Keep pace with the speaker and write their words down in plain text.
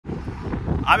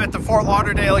I'm at the Fort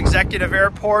Lauderdale Executive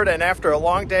Airport, and after a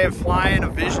long day of flying a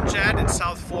Vision jet in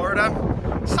South Florida,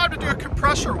 it's time to do a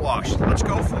compressor wash. Let's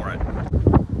go for it.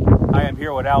 I am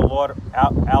here with Al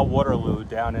Waterloo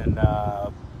down in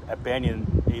at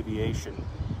Banyan Aviation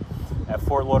at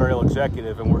Fort Lauderdale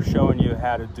Executive, and we're showing you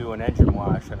how to do an engine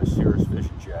wash on a Cirrus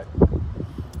Vision jet.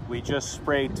 We just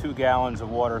sprayed 2 gallons of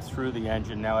water through the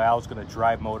engine. Now Al's going to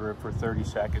drive motor it for 30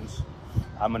 seconds.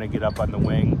 I'm going to get up on the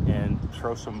wing and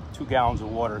throw 2 gallons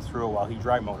of water through it while he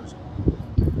dry motors it.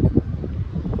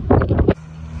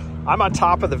 I'm on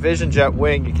top of the Vision jet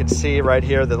wing. You can see right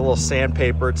here the little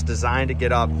sandpaper. It's designed to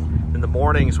get up in the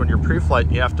mornings when you're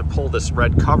pre-flight. You have to pull this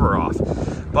red cover off.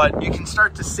 But you can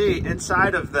start to see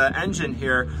inside of the engine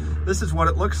here, this is what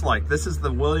it looks like. This is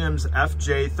the Williams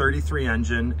FJ33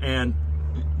 engine, and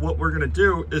what we're gonna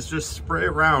do is just spray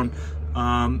around,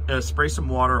 spray some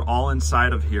water all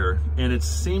inside of here. And it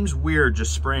seems weird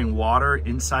just spraying water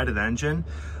inside of the engine,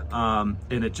 and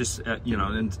it just, you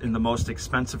know, in the most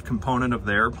expensive component of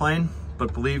the airplane.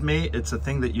 But believe me, it's a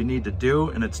thing that you need to do,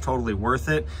 and it's totally worth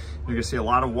it. You're gonna see a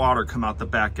lot of water come out the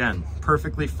back end.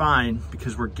 Perfectly fine,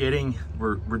 because we're doing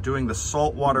the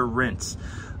saltwater rinse,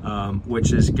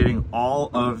 which is getting all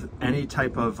of any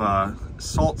type of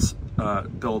salts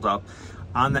buildup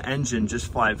on the engine, just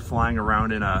flying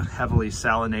around in a heavily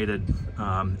salinated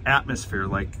atmosphere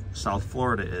like South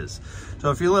Florida is.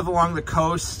 So if you live along the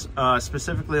coast,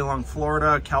 specifically along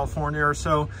Florida, California or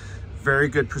so, very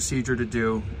good procedure to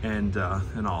do, and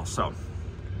all. So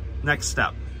next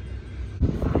step.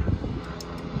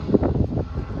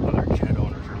 Other jet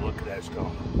owners are looking at us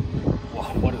going,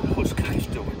 wow, what are those guys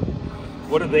doing?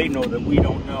 What do they know that we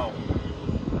don't know?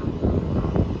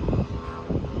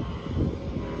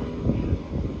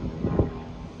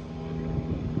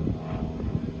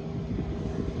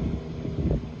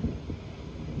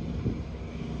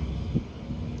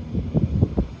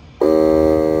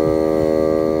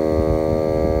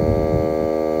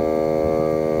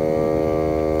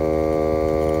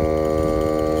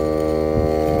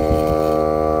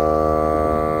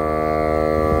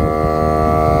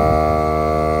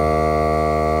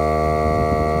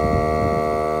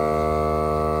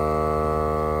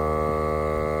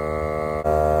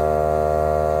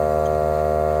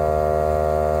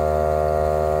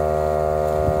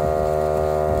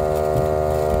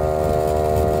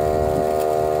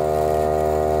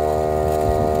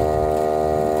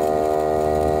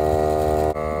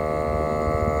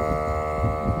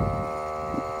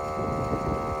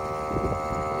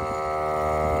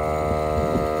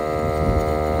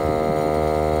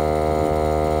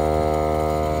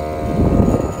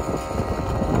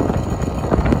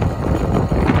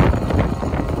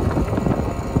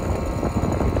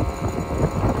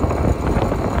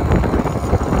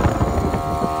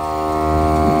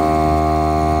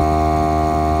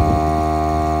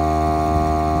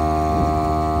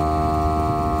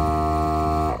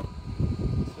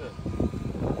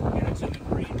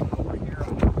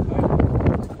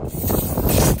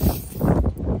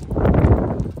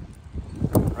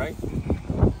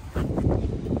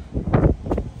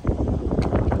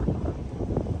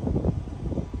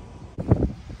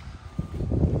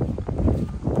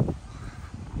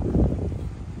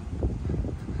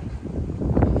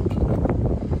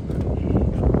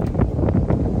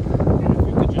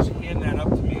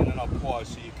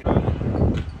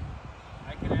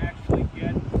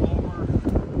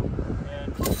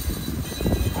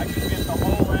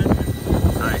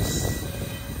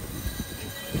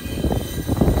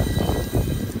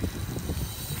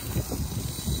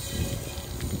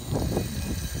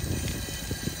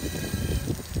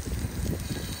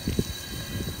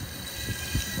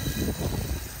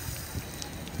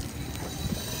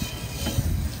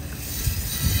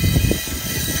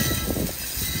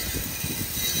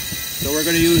 So we're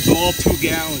going to use all 2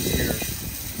 gallons here.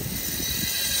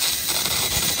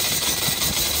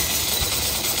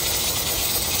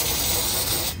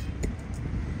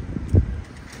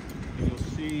 And you'll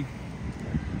see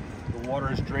the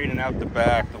water is draining out the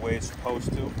back the way it's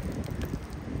supposed to.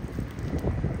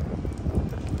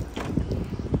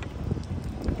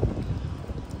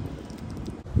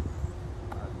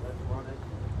 Let's run it.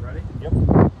 Ready? Yep.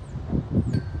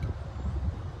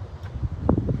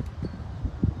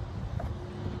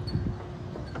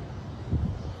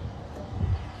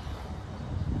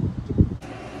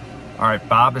 All right,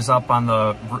 Bob is up on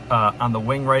the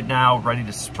wing right now, ready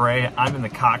to spray. I'm in the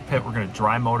cockpit. We're going to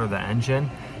dry motor the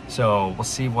engine, so we'll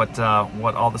see what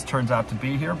all this turns out to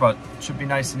be here. But it should be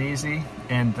nice and easy.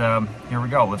 And here we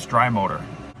go. Let's dry motor.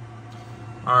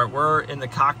 All right, we're in the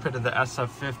cockpit of the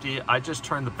SF-50. I just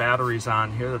turned the batteries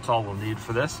on here. That's all we'll need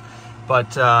for this.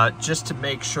 But just to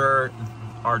make sure,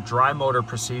 our dry motor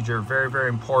procedure, very, very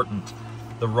important.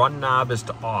 The run knob is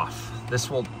to off. This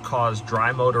will cause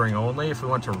dry motoring only. If we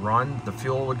went to run, the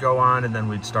fuel would go on and then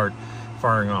we'd start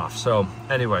firing off. So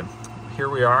anyway, here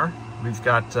we are. We've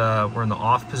got, we're in the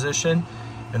off position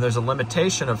and there's a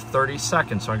limitation of 30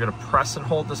 seconds. So I'm gonna press and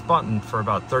hold this button for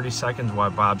about 30 seconds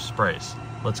while Bob sprays.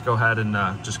 Let's go ahead and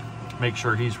just make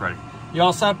sure he's ready. You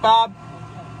all set, Bob?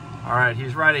 All right,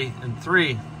 he's ready in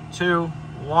 3, 2,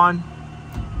 1.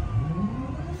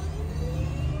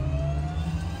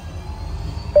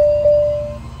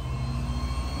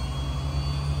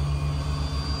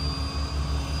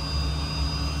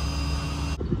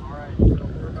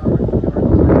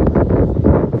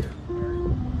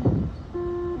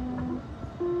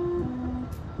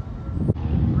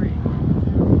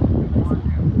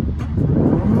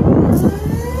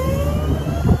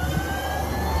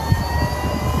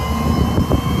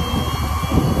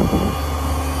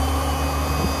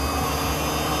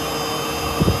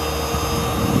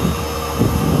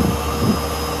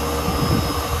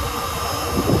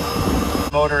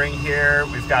 Motoring here,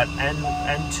 we've got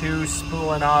N2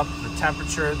 spooling up, the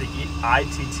temperature, the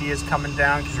ITT is coming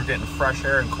down because we're getting fresh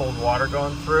air and cold water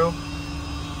going through. All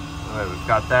right, we've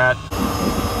got that.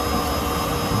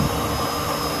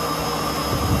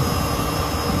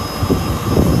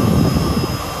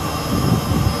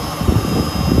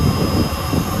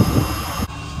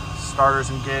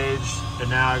 Starter's engaged, and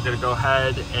now I'm gonna go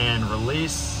ahead and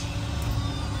release.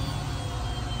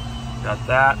 Got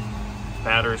that.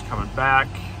 Battery's coming back.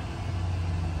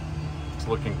 It's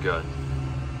looking good.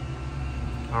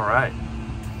 All right.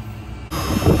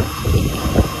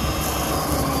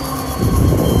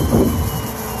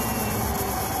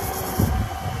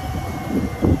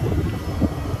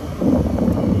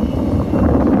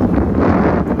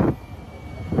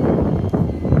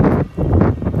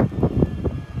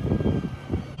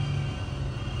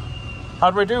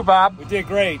 How'd we do, Bob? We did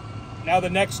great. Now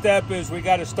the next step is we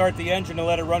got to start the engine and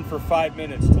let it run for 5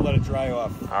 minutes to let it dry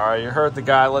off. All right, you heard the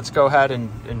guy. Let's go ahead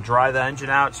and dry the engine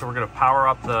out. So we're going to power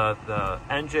up the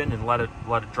engine and let it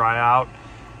dry out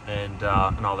and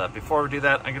all that. Before we do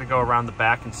that, I'm going to go around the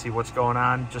back and see what's going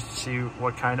on, just to see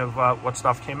what kind of what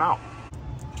stuff came out.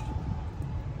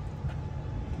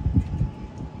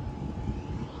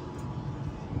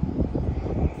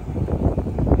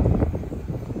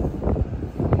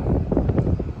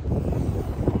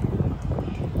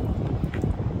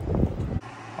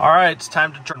 All right, it's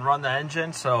time to run the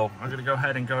engine. So I'm gonna go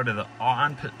ahead and go to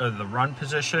the run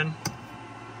position.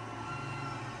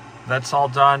 That's all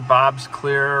done. Bob's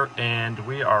clear, and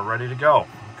we are ready to go.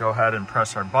 Go ahead and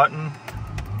press our button.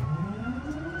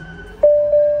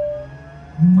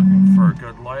 Looking for a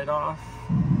good light off.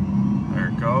 There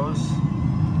it goes.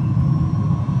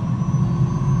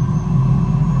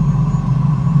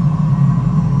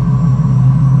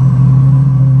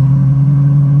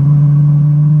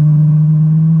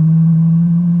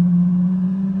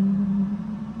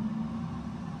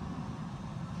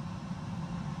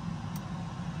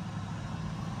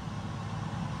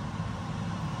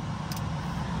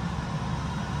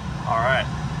 All right,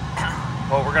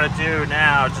 what we're gonna do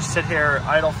now, just sit here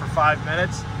idle for 5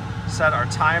 minutes, set our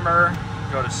timer,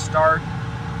 go to start.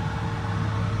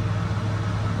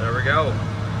 There we go.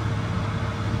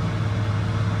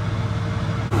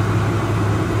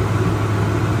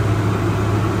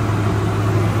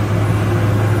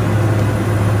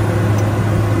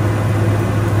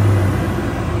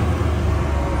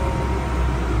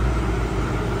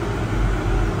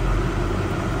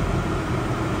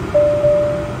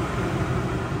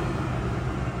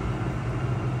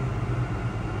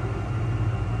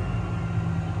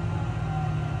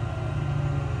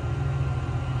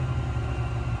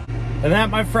 And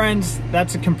that, my friends,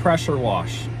 that's a compressor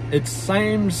wash. It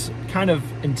seems kind of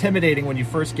intimidating when you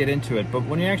first get into it, but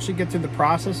when you actually get through the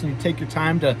process and you take your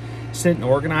time to sit and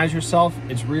organize yourself,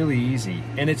 it's really easy.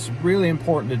 And it's really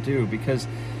important to do because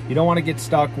you don't want to get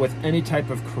stuck with any type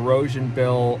of corrosion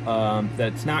bill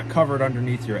that's not covered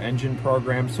underneath your engine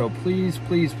program. So please,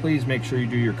 please, please make sure you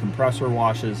do your compressor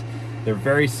washes. They're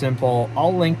very simple.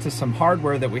 I'll link to some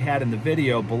hardware that we had in the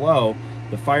video below.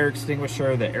 The fire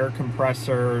extinguisher, the air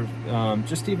compressor,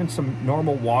 just even some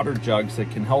normal water jugs that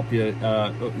can help you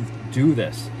do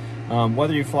this.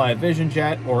 Whether you fly a Vision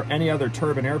jet or any other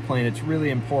turbine airplane, it's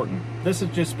really important. This is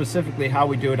just specifically how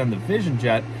we do it on the Vision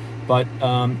jet, but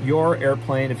your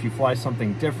airplane, if you fly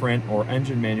something different, or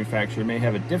engine manufacturer may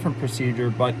have a different procedure,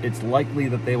 but it's likely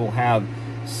that they will have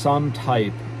some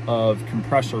type of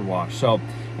compressor wash. So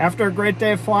after a great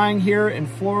day of flying here in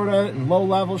Florida and low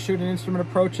level shooting instrument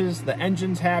approaches, the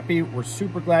engine's happy. We're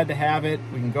super glad to have it.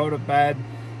 We can go to bed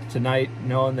tonight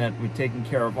knowing that we've taken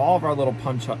care of all of our little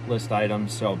punch list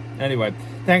items. So anyway,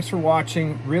 thanks for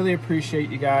watching. Really appreciate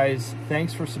you guys.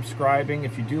 Thanks for subscribing.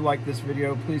 If you do like this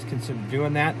video, please consider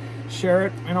doing that, share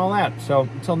it and all that. So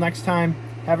until next time,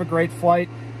 have a great flight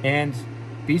and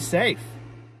be safe.